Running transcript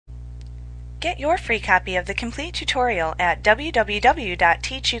Get your free copy of the complete tutorial at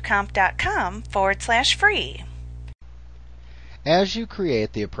www.teachucomp.com/free. As you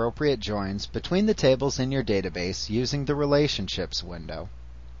create the appropriate joins between the tables in your database using the Relationships window,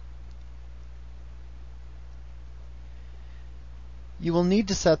 you will need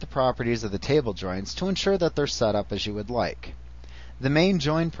to set the properties of the table joins to ensure that they're set up as you would like. The main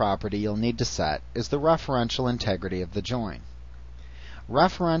join property you'll need to set is the referential integrity of the join.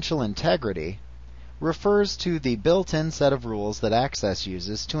 Referential integrity refers to the built-in set of rules that Access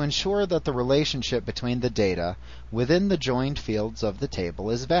uses to ensure that the relationship between the data within the joined fields of the table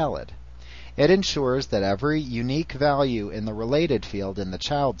is valid. It ensures that every unique value in the related field in the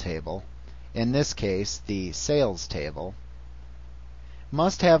child table, in this case the sales table,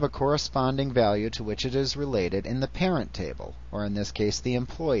 must have a corresponding value to which it is related in the parent table, or in this case the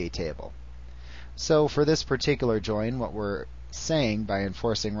employee table. So for this particular join, what we're saying by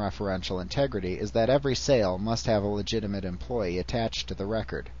enforcing referential integrity is that every sale must have a legitimate employee attached to the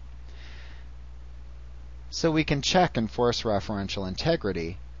record. So we can check and force referential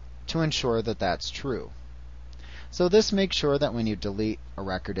integrity to ensure that that's true. So this makes sure that when you delete a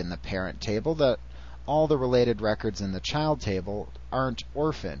record in the parent table, that all the related records in the child table aren't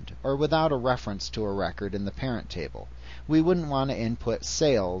orphaned or without a reference to a record in the parent table. We wouldn't want to input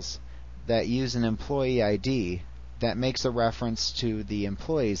sales that use an employee ID that makes a reference to the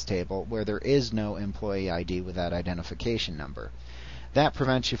employees table where there is no employee ID with that identification number. That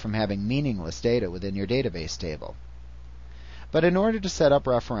prevents you from having meaningless data within your database table. But in order to set up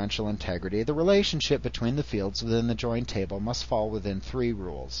referential integrity, the relationship between the fields within the join table must fall within three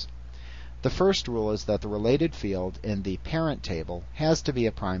rules. The first rule is that the related field in the parent table has to be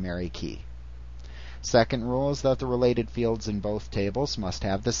a primary key. Second rule is that the related fields in both tables must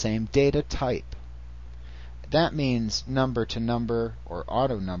have the same data type. That means number to number or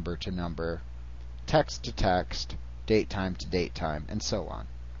auto number to number, text to text, date time to date time, and so on.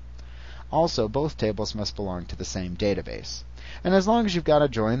 Also, both tables must belong to the same database. And as long as you've got a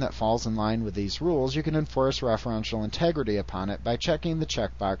join that falls in line with these rules, you can enforce referential integrity upon it by checking the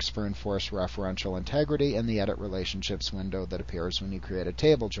checkbox for Enforce Referential Integrity in the Edit Relationships window that appears when you create a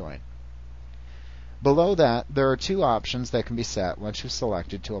table join. Below that, there are two options that can be set once you've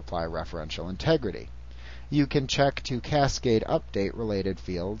selected to apply referential integrity. You can check to cascade update related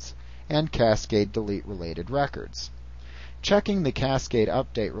fields and cascade delete related records. Checking the cascade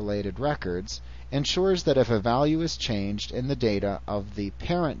update related records ensures that if a value is changed in the data of the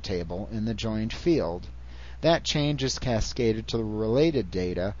parent table in the joined field, that change is cascaded to the related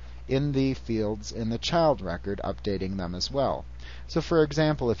data in the fields in the child record, updating them as well. So for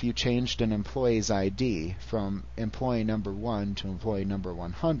example, if you changed an employee's ID from employee number 1 to employee number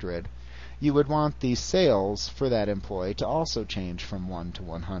 100, you would want the sales for that employee to also change from 1 to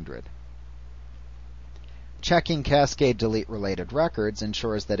 100. Checking cascade delete related records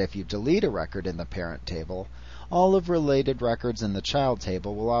ensures that if you delete a record in the parent table, all of related records in the child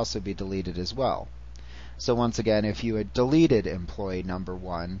table will also be deleted as well. So once again, if you had deleted employee number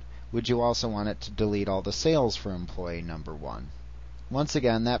 1, would you also want it to delete all the sales for employee number 1? Once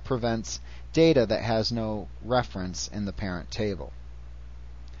again, that prevents data that has no reference in the parent table.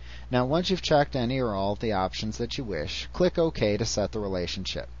 Now once you've checked any or all of the options that you wish, click OK to set the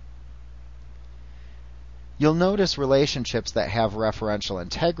relationship. You'll notice relationships that have referential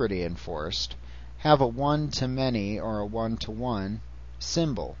integrity enforced have a one-to-many or a one-to-one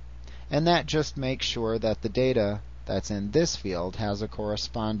symbol, and that just makes sure that the data that's in this field has a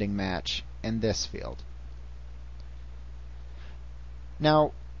corresponding match in this field.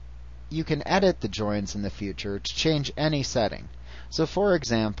 Now, you can edit the joins in the future to change any setting. So for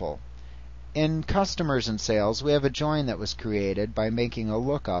example, in customers and sales, we have a join that was created by making a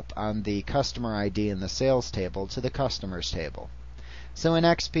lookup on the customer ID in the sales table to the customers table. So in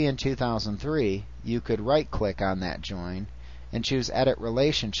XP in 2003, you could right-click on that join and choose Edit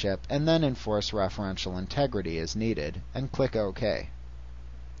Relationship and then enforce referential integrity as needed and click OK.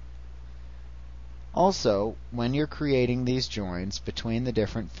 Also, when you're creating these joins between the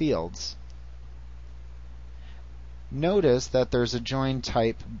different fields, notice that there's a Join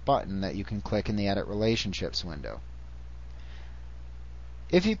Type button that you can click in the Edit Relationships window.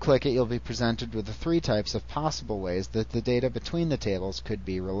 If you click it, you'll be presented with the three types of possible ways that the data between the tables could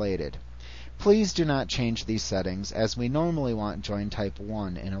be related. Please do not change these settings, as we normally want Join Type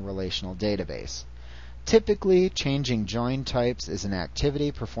 1 in a relational database. Typically, changing join types is an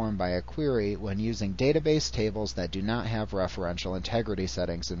activity performed by a query when using database tables that do not have referential integrity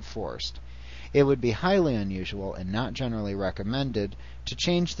settings enforced. It would be highly unusual and not generally recommended to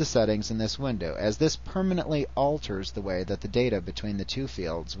change the settings in this window, as this permanently alters the way that the data between the two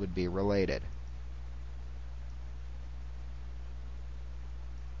fields would be related.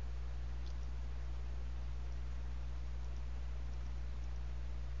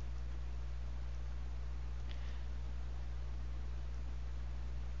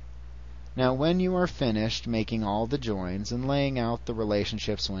 Now, when you are finished making all the joins and laying out the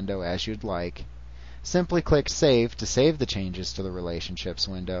relationships window as you'd like, simply click Save to save the changes to the relationships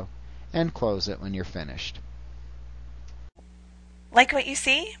window, and close it when you're finished. Like what you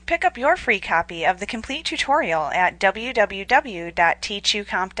see? Pick up your free copy of the complete tutorial at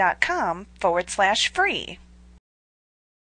www.teachucomp.com/free.